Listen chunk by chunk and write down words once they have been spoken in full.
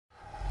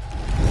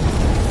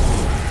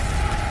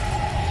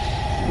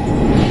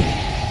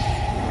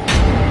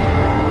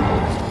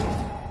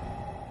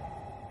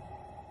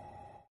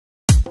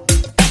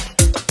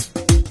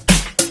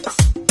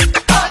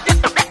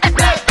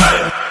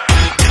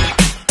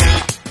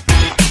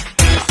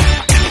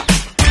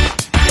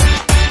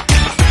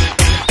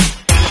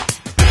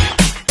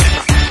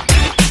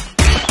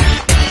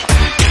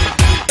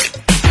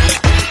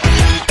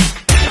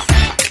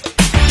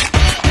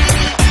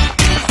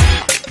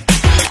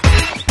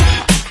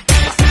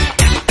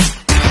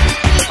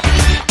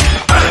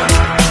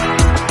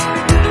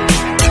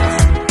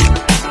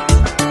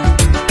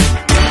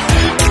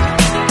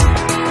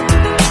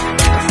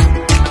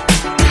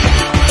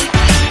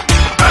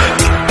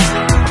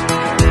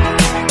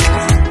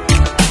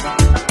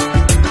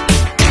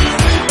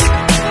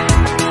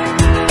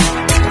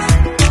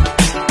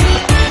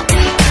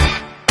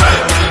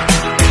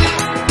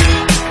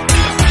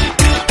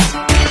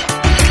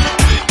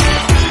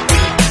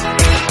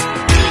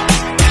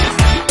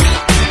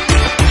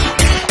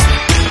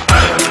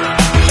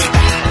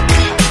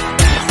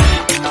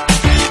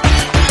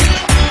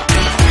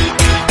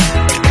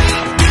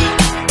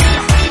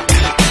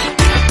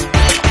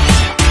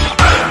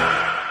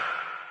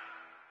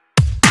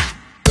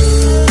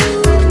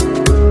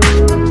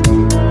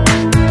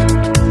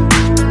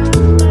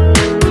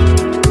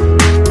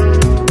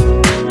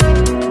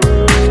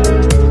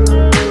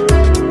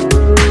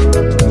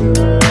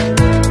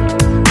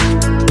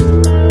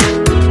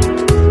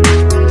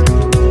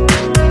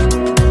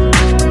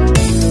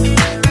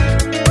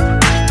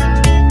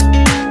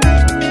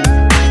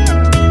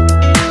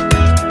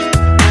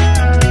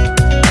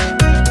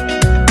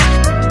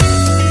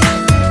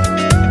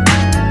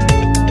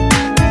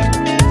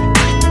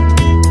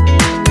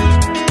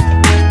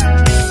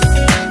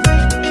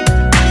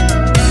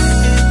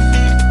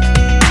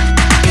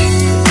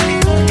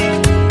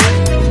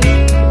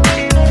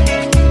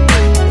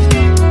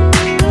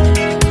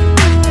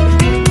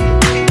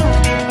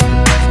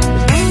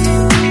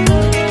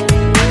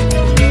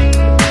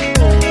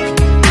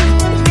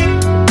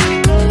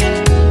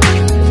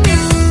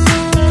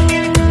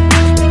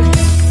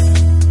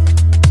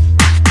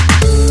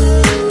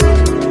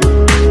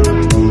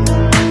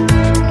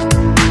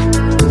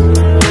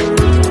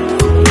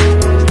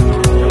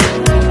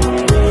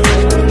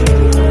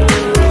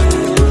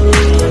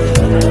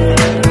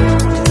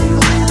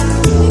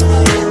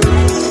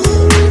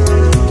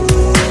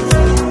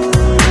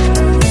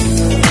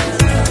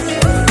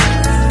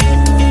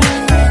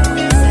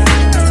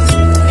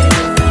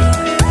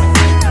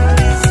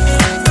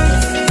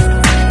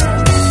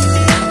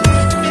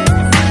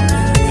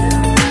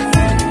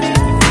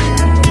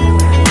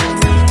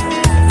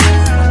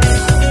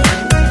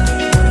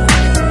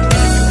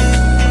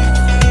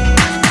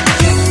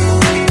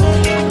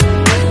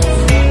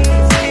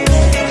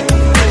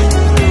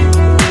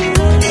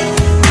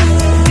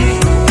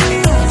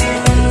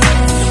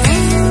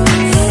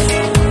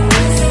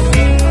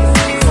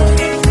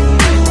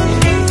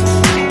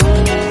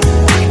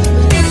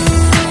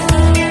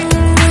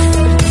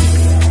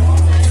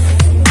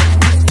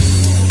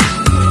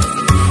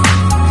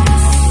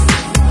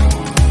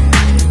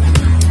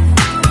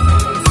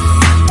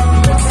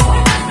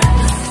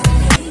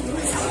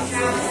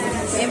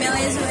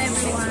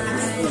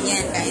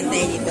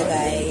tayo dito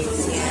guys.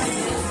 Yan.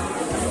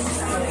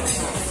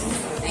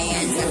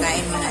 Ayan,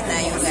 kakain muna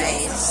tayo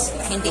guys.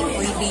 Hindi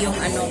pwede yung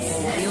ano ko,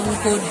 yung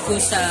code ko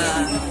sa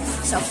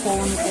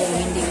phone ko,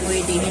 hindi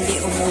pwede, hindi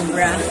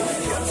umubra.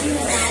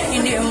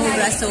 Hindi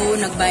umubra, so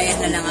nagbayad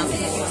na lang ako.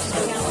 So,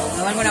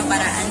 gawan ko ng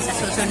paraan sa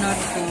susunod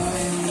kung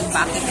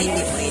bakit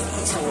hindi pwede.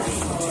 So,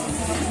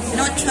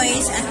 no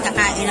choice at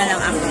kakain na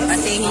lang ako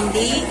kasi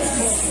hindi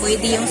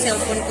pwede yung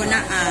cellphone ko na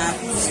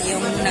apps,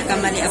 yung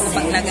nagkamali ako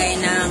paglagay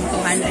ng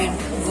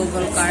 200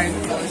 Google card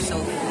ko. So,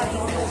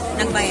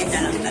 nagbayad na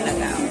lang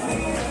talaga ako.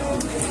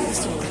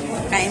 So,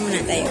 kain muna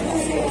tayo.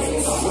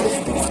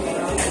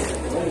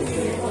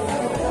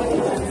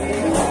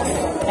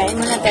 Kain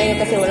muna tayo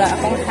kasi wala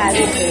akong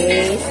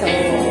holiday. So,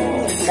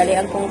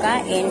 dalian kong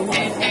kain.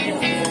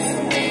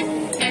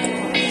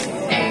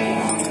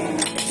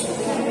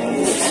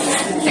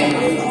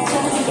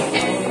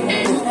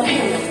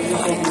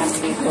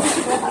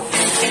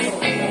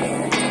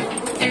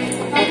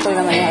 Ito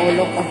naman yung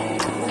ulo ko.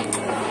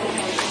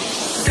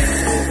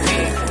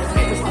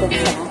 Gusto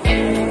siya.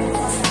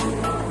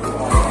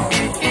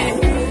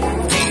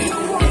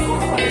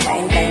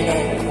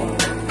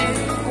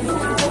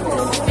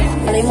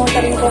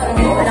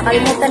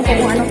 Nakalimutan ko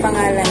kung anong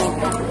pangalan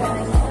nito.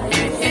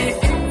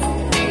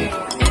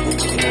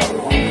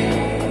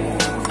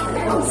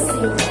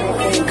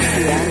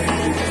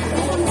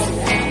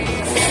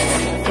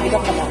 Hindi ko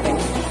kapatid.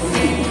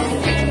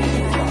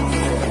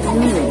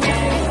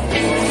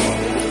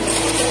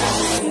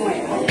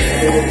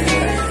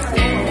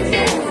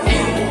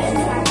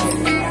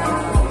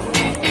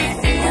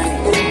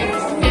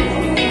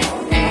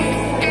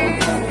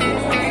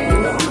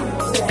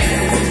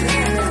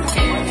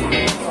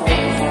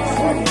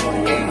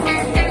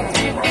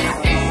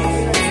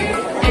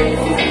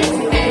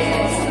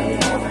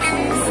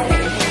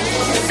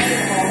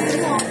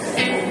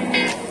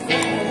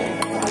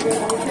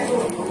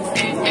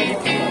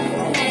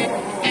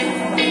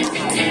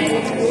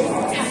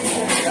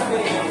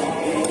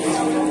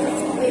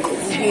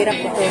 Hirap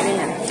ito rin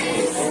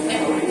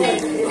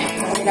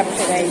Hirap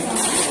siya guys.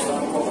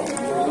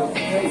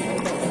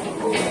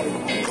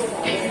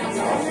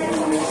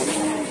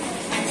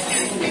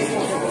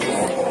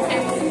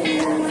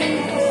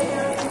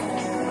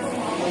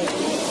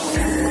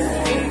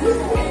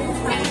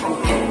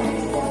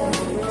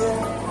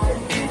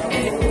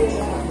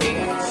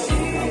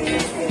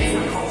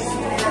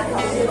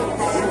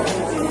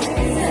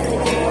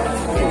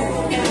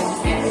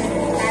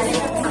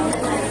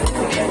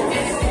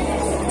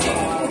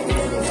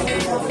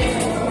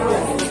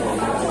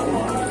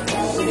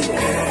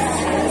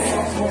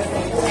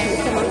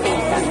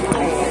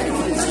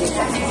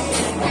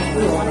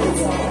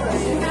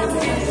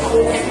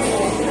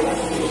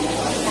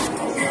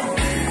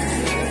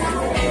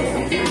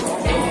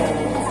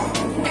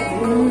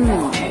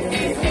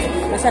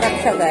 Masarap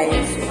siya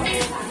guys.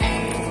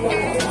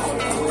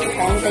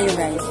 Kain tayo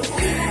guys.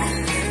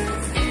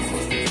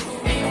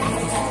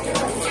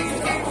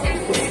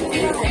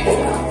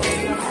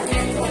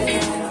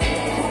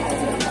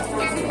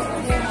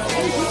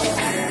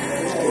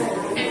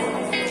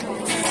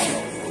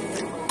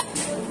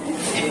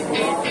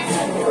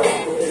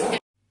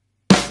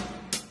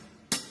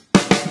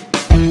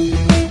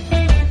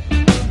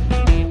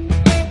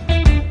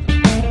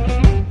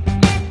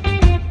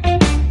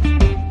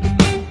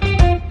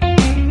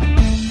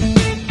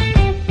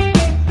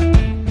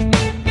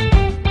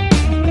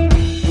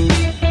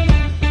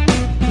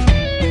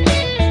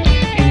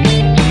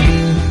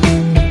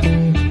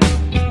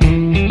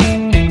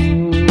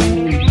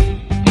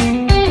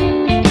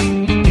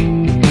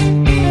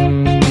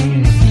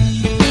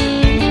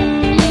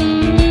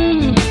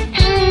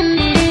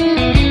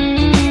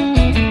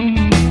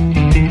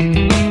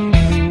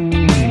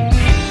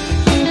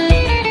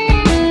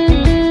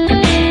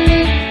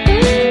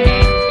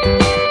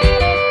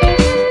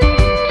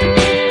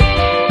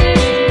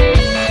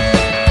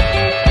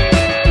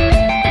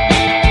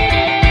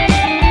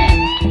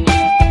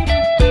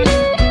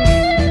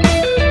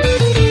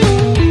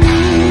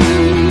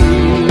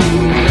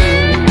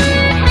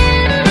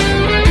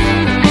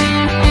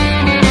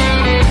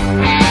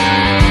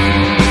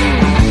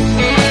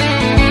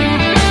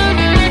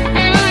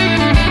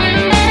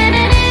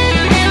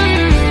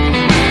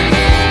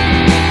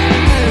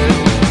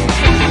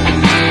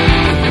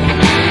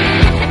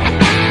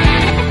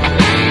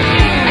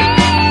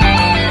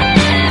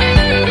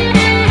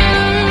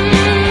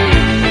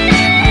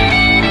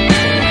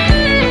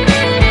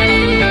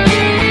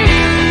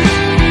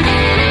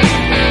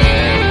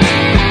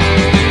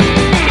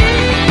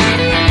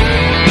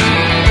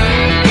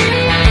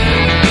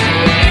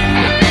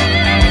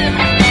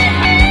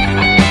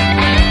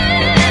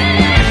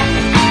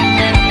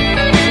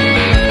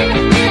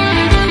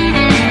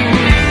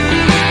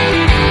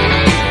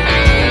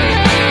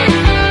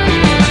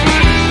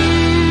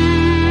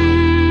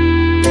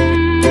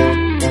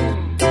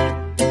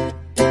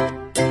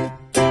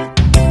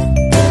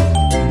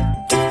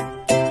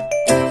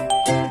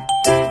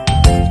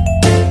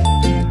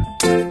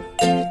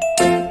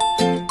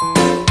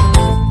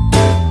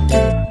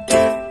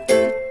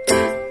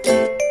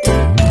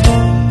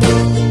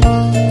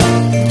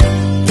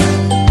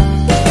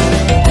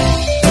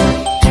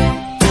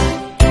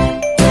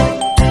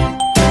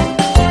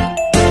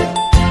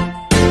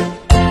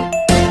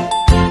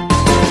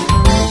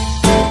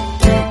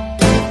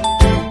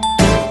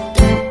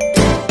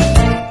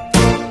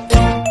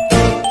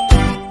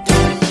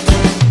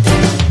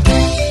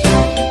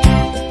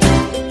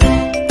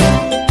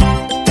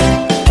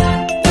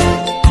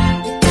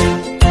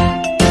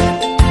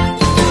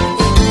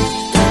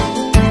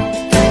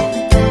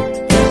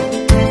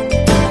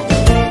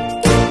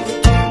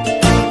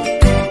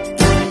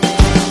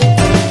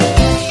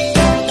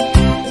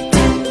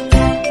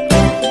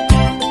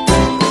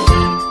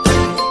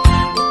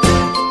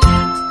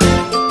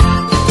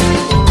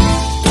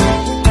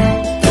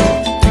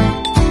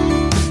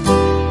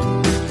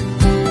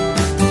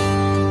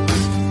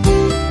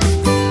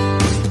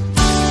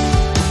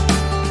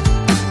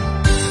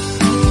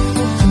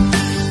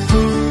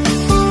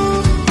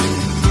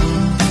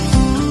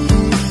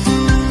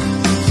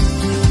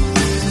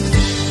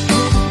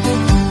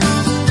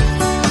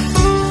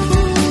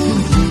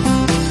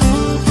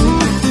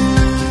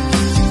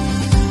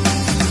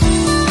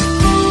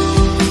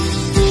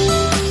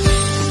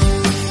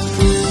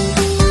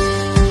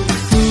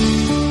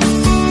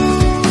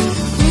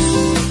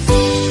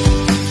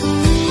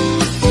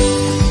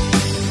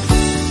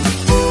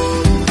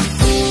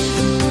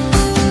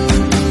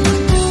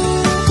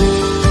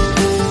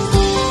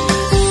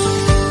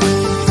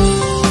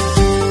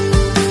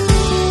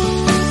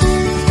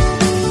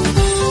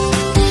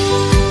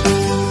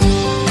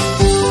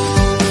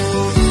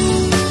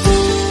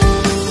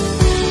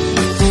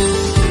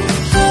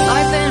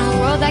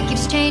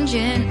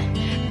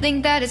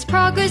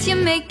 pictures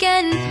you're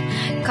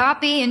making.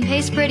 Copy and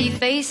paste pretty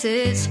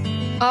faces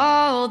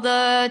all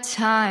the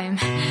time.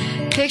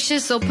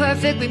 Pictures so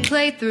perfect we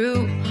play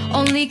through,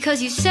 only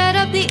cause you set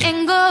up the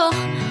angle.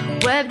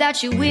 Web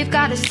that you weave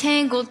got us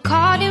tangled,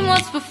 caught in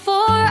what's before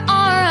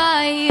our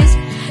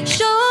eyes.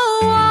 Show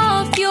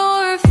off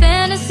your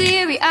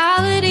fantasy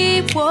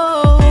reality,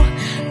 whoa,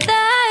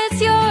 that's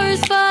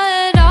yours,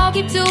 but I'll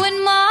keep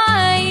doing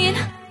mine.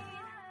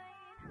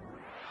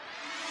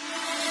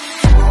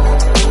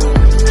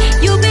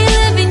 You'll be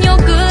living your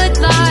good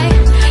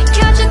life,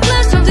 catch a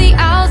glimpse from the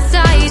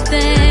outside,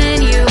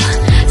 then you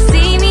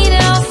see me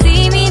now,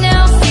 see me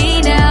now,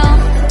 see now.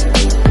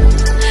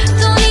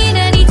 Don't need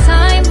any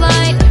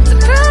timeline to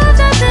prove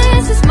that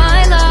this is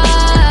my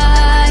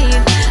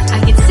life. I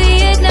can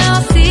see it now,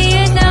 see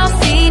it now,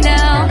 see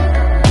now.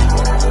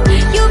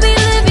 You'll be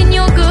living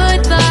your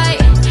good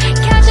life,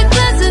 catch a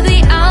glimpse of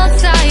the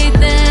outside,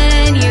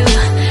 then you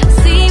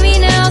see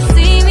me now,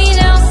 see me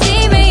now,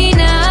 see me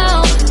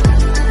now.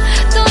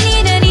 Don't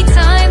need any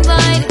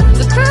timeline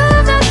to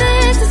prove that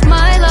this is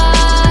my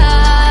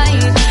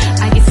life.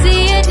 I can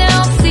see it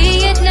now,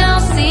 see it now,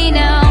 see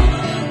now.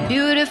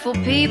 Beautiful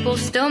people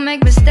still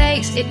make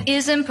mistakes. It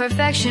isn't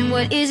perfection,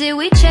 what is it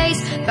we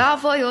chase? Bow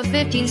for your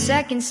 15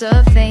 seconds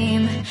of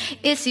fame.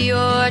 It's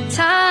your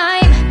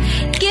time.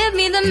 Give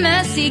me the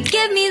messy,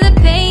 give me the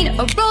pain.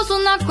 A rose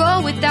will not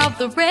grow without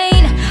the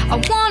rain. I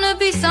wanna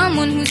be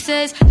someone who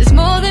says there's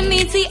more than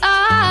meets the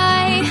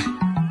eye.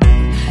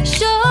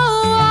 Show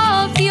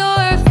off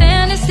your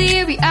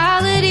fantasy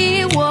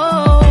reality,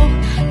 whoa,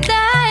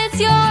 that's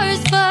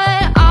yours,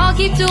 but I'll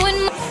keep doing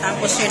my...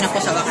 Tapos yun ako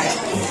sa wakas.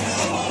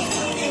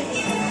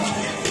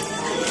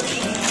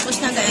 Tapos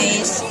na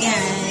guys,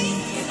 yan.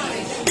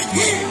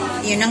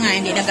 Yun na nga,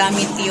 hindi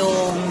nagamit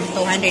yung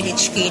 200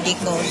 HKD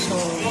ko. So,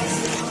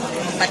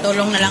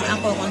 patulong na lang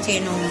ako kung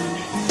sinong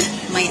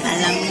may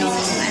alam nung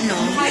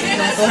yung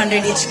 200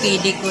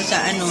 HKD ko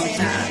sa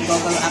sa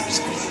Google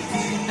Apps ko.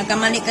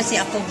 Nagkamali kasi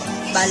ako,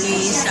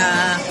 bali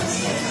sa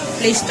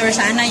Play Store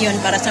sana yun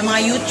para sa mga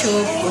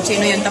YouTube, kung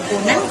sino yung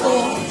tapunan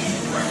ko.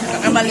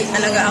 Nagkamali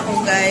talaga ako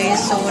guys.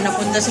 So,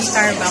 napunta sa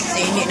Starbucks,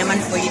 hindi naman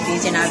pwede,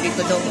 sinabi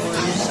ko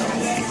doon. So,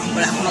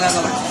 wala akong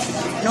magagawa.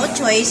 No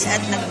choice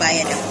at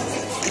nagbayad ako.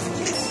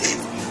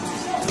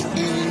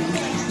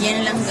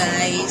 Yan lang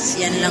guys,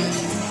 yan lang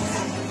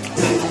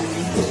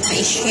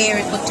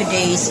i-share ko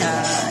today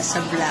sa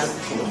vlog.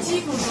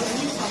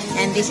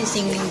 And this is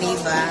Singing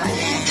Diva,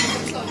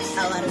 and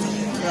I want to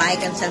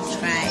like and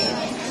subscribe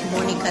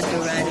Monica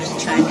Dorado's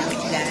channel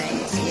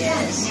guys.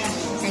 Yes,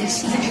 and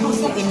see you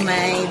in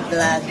my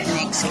vlog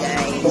next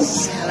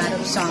guys. A lot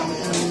of songs,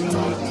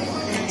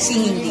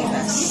 Singing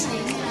Divas.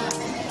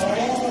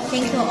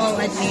 Thank you all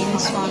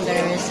admins,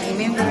 founders, and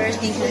members.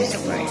 Thank you for the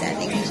support.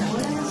 Thank you so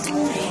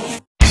much.